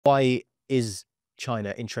Why is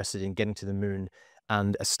China interested in getting to the moon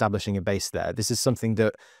and establishing a base there? This is something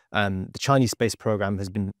that the Chinese space program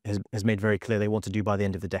has made very clear they want to do by the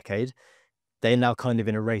end of the decade. They're now kind of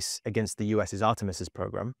in a race against the US's Artemis's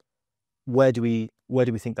program. Where do we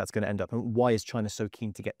think that's going to end up, and why is China so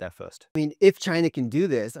keen to get there first? I mean, if China can do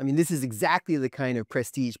this, I mean, this is exactly the kind of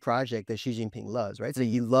prestige project that Xi Jinping loves, right? So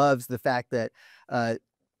he loves the fact that, uh,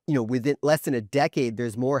 within less than a decade,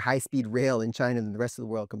 there's more high-speed rail in China than the rest of the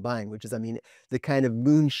world combined, which is, I mean, the kind of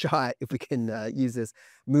moonshot, if we can use this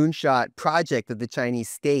moonshot project that the Chinese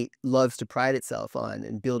state loves to pride itself on,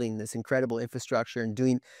 and building this incredible infrastructure and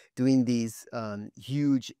doing these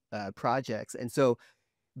huge projects. And so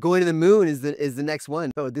going to the moon is the next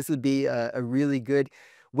one. So this would be a really good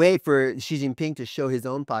way for Xi Jinping to show his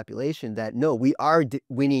own population that no, we are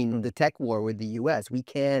winning the tech war with the U.S. We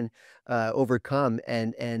can overcome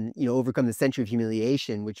and overcome the century of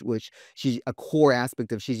humiliation, which a core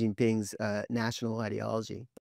aspect of Xi Jinping's national ideology.